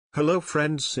Hello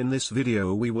friends, in this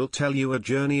video we will tell you a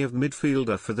journey of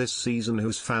midfielder for this season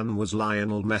whose fan was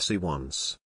Lionel Messi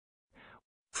once.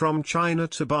 From China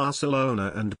to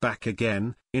Barcelona and back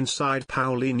again, inside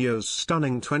Paulinho's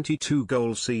stunning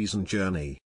 22-goal season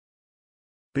journey.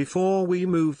 Before we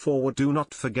move forward, do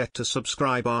not forget to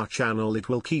subscribe our channel. It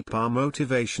will keep our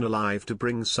motivation alive to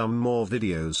bring some more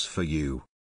videos for you.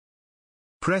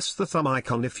 Press the thumb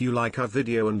icon if you like our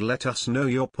video and let us know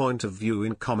your point of view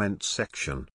in comment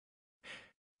section.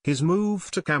 His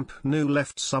move to Camp Nou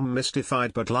left some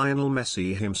mystified, but Lionel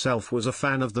Messi himself was a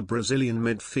fan of the Brazilian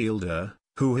midfielder,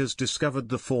 who has discovered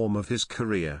the form of his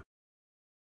career.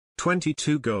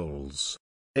 22 goals,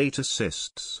 8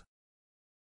 assists.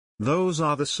 Those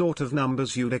are the sort of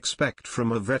numbers you'd expect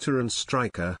from a veteran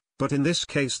striker, but in this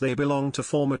case they belong to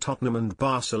former Tottenham and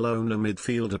Barcelona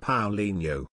midfielder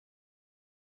Paulinho.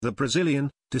 The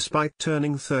Brazilian, despite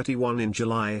turning 31 in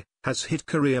July, has hit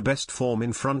career-best form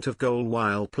in front of goal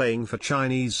while playing for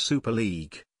Chinese Super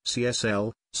League,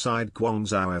 CSL, side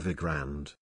Guangzhou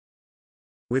Evergrande.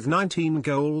 With 19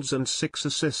 goals and 6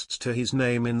 assists to his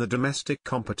name in the domestic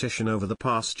competition over the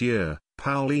past year,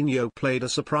 Paulinho played a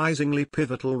surprisingly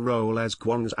pivotal role as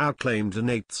Guangzhou claimed an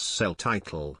 8th CSL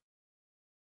title.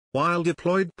 While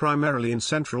deployed primarily in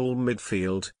central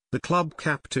midfield, the club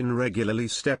captain regularly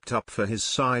stepped up for his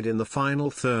side in the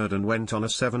final third and went on a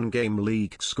 7-game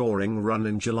league scoring run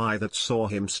in July that saw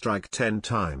him strike 10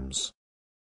 times.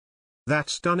 That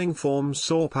stunning form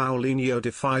saw Paulinho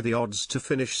defy the odds to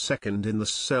finish second in the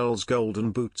CSL's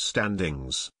Golden Boot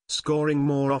standings, scoring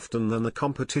more often than the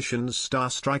competition's star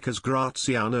strikers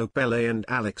Graziano, Pelle and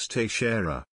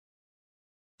Teixeira.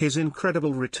 His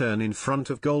incredible return in front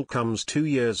of goal comes 2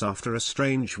 years after a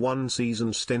strange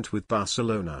one-season stint with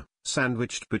Barcelona,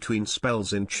 sandwiched between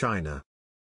spells in China.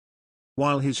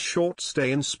 While his short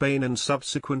stay in Spain and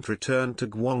subsequent return to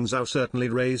Guangzhou certainly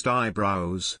raised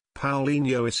eyebrows,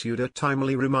 Paulinho issued a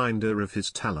timely reminder of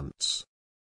his talents.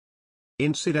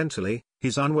 Incidentally,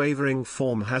 his unwavering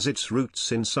form has its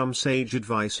roots in some sage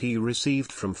advice he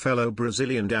received from fellow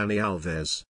Brazilian Dani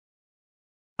Alves.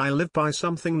 "I live by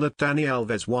something that Dani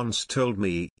Alves once told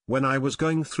me, when I was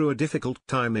going through a difficult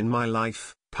time in my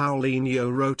life,"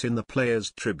 Paulinho wrote in the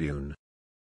Players' Tribune.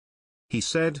 He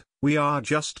said, "We are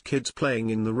just kids playing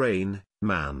in the rain,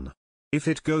 man. If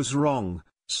it goes wrong,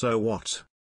 so what?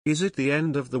 Is it the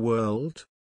end of the world?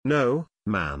 No,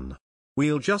 man.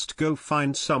 We'll just go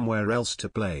find somewhere else to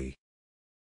play."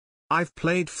 I've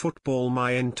played football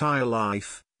my entire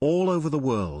life, all over the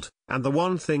world, and the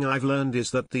one thing I've learned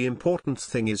is that the important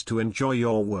thing is to enjoy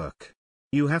your work.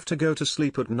 You have to go to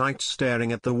sleep at night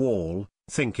staring at the wall,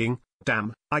 thinking,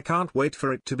 "Damn, I can't wait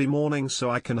for it to be morning so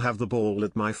I can have the ball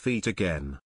at my feet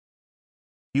again."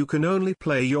 You can only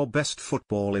play your best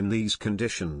football in these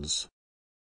conditions.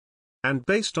 And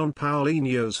based on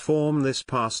Paulinho's form this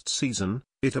past season,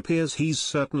 it appears he's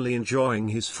certainly enjoying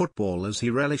his football as he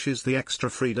relishes the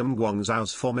extra freedom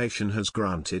Guangzhou's formation has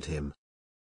granted him.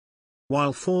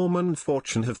 While form and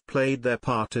fortune have played their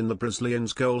part in the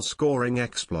Brazilian's goal-scoring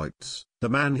exploits, the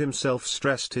man himself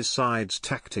stressed his side's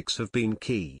tactics have been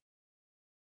key.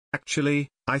 "Actually,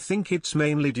 I think it's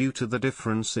mainly due to the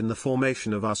difference in the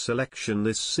formation of our selection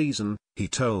this season," he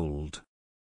told.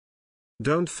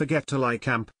 "Don't forget to like,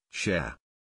 amp, share.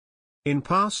 In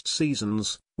past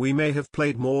seasons, we may have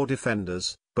played more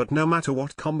defenders, but no matter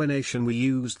what combination we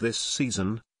used this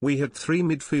season, we had 3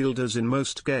 midfielders in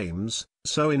most games,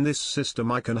 so in this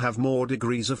system I can have more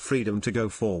degrees of freedom to go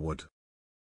forward."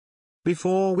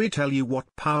 Before we tell you what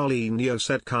Paulinho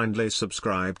said, kindly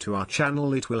subscribe to our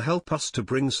channel. It will help us to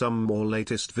bring some more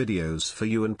latest videos for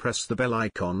you, and press the bell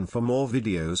icon for more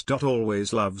videos.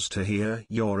 Always loves to hear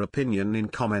your opinion in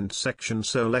comment section,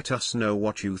 so let us know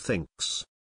what you thinks.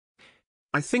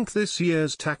 "I think this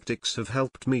year's tactics have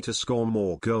helped me to score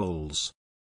more goals."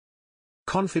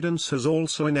 Confidence has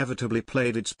also inevitably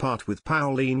played its part, with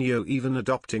Paulinho even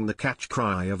adopting the catch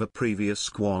cry of a previous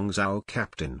Guangzhou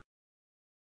captain.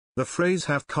 "The phrase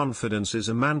 'have confidence' is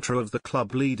a mantra of the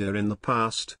club leader in the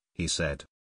past," he said.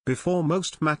 "Before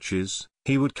most matches,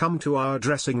 he would come to our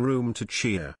dressing room to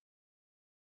cheer.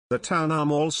 The town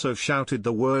arm also shouted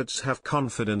the words 'have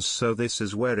confidence,' so this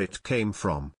is where it came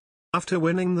from. After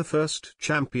winning the first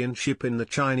championship in the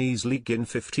Chinese league in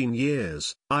 15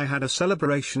 years, I had a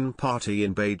celebration party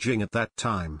in Beijing at that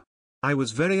time. I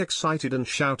was very excited and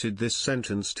shouted this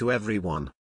sentence to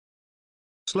everyone."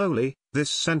 Slowly, this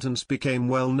sentence became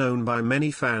well known by many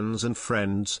fans and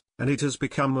friends, and it has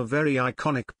become a very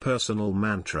iconic personal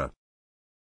mantra.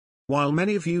 While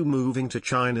many view moving to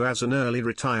China as an early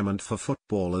retirement for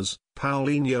footballers,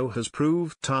 Paulinho has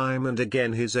proved time and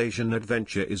again his Asian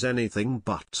adventure is anything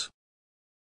but.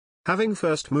 Having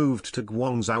first moved to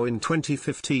Guangzhou in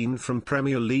 2015 from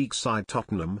Premier League side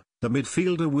Tottenham, the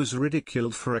midfielder was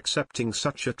ridiculed for accepting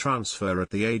such a transfer at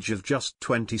the age of just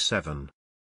 27.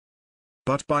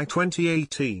 But by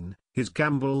 2018, his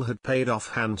gamble had paid off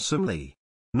handsomely.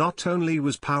 Not only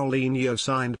was Paulinho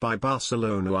signed by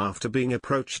Barcelona after being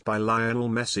approached by Lionel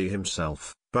Messi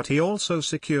himself, but he also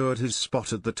secured his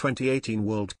spot at the 2018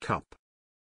 World Cup.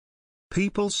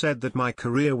 People said that my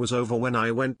career was over when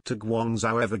I went to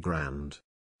Guangzhou Evergrande.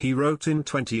 He wrote in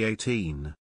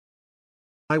 2018.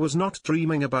 I was not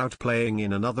dreaming about playing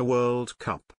in another World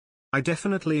Cup. I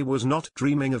definitely was not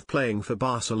dreaming of playing for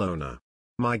Barcelona.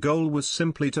 My goal was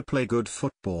simply to play good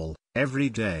football, every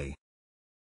day.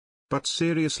 But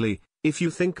seriously, if you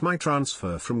think my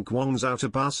transfer from Guangzhou to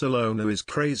Barcelona is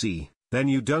crazy, then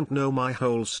you don't know my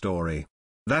whole story.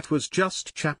 That was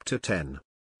just chapter 10.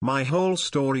 My whole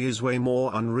story is way more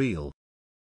unreal.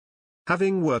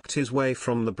 Having worked his way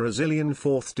from the Brazilian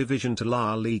 4th division to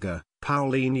La Liga,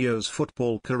 Paulinho's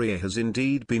football career has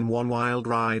indeed been one wild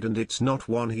ride, and it's not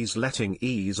one he's letting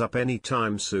ease up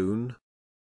anytime soon.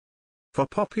 For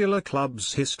popular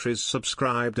clubs histories,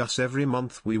 subscribe us. Every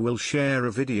month we will share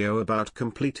a video about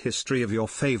complete history of your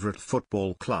favorite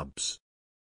football clubs.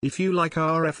 If you like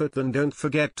our effort, then don't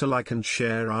forget to like and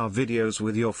share our videos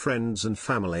with your friends and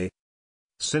family.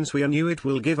 Since we are new, it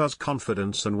will give us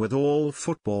confidence, and with all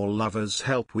football lovers'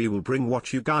 help we will bring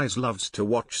what you guys loves to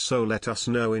watch, so let us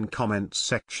know in comments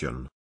section.